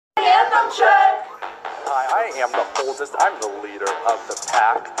Hi, I am the oldest. I'm the leader of the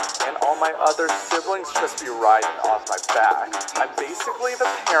pack, and all my other siblings just be riding off my back. I'm basically the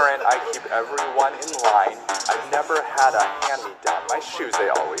parent. I keep everyone in line. I've never had a hand-me-down. My shoes, they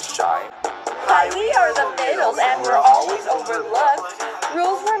always shine. Hi, we are the middles, and we're always overlooked.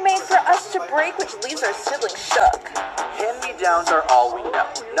 Rules were made for us to break, which leaves our siblings shook. Hand-me-downs are all we know.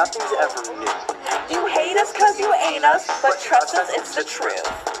 Nothing's ever new. You hate us cause you ain't us, but trust us, it's the truth.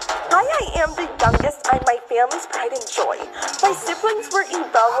 Hi, I am the youngest. I'm my family's pride and joy. My siblings were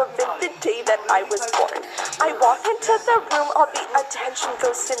irrelevant the day that I was born. I walk into the room, all the attention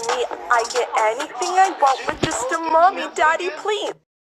goes to me. I get anything I want with just a mommy, daddy, please.